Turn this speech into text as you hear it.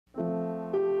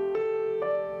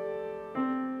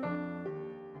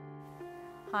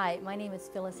Hi, my name is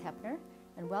Phyllis Heppner,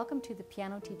 and welcome to the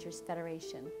Piano Teachers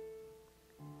Federation.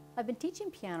 I've been teaching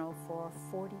piano for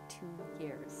 42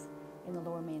 years in the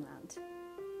Lower Mainland.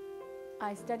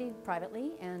 I studied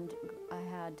privately, and I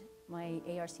had my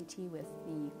ARCT with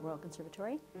the Royal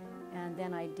Conservatory, and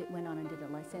then I went on and did a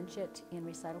licentiate in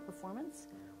recital performance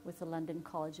with the London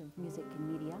College of Music and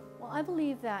Media. Well, I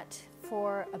believe that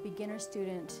for a beginner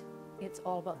student, it's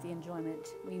all about the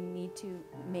enjoyment. We need to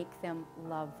make them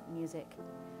love music.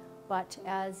 But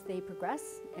as they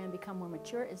progress and become more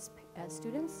mature as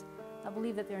students, I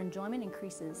believe that their enjoyment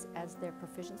increases as their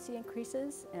proficiency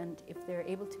increases, and if they're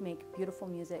able to make beautiful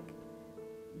music,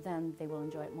 then they will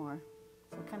enjoy it more.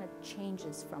 So it kind of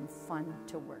changes from fun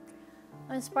to work.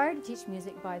 I'm inspired to teach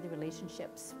music by the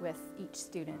relationships with each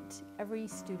student. Every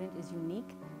student is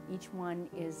unique. Each one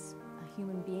is a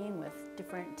human being with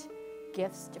different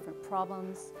gifts, different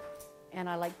problems, and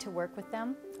I like to work with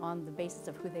them on the basis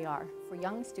of who they are. For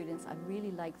young students, I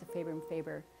really like the Faber &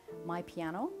 Faber My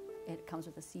Piano. It comes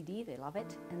with a CD, they love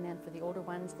it. And then for the older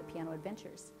ones, the Piano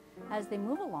Adventures. As they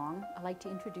move along, I like to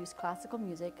introduce classical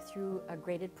music through a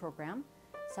graded program,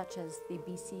 such as the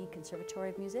BC Conservatory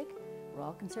of Music,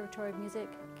 Royal Conservatory of Music,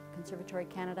 Conservatory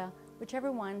Canada,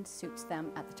 whichever one suits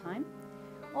them at the time.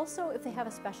 Also, if they have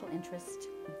a special interest,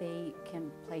 they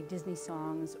can play Disney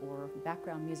songs or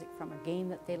background music from a game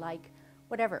that they like,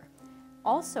 whatever.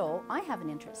 Also, I have an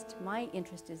interest. My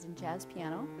interest is in jazz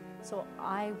piano, so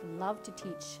I love to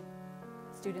teach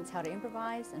students how to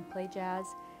improvise and play jazz,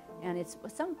 and it's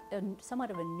somewhat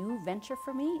of a new venture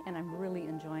for me, and I'm really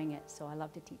enjoying it, so I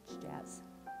love to teach jazz.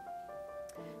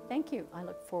 Thank you. I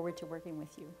look forward to working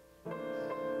with you.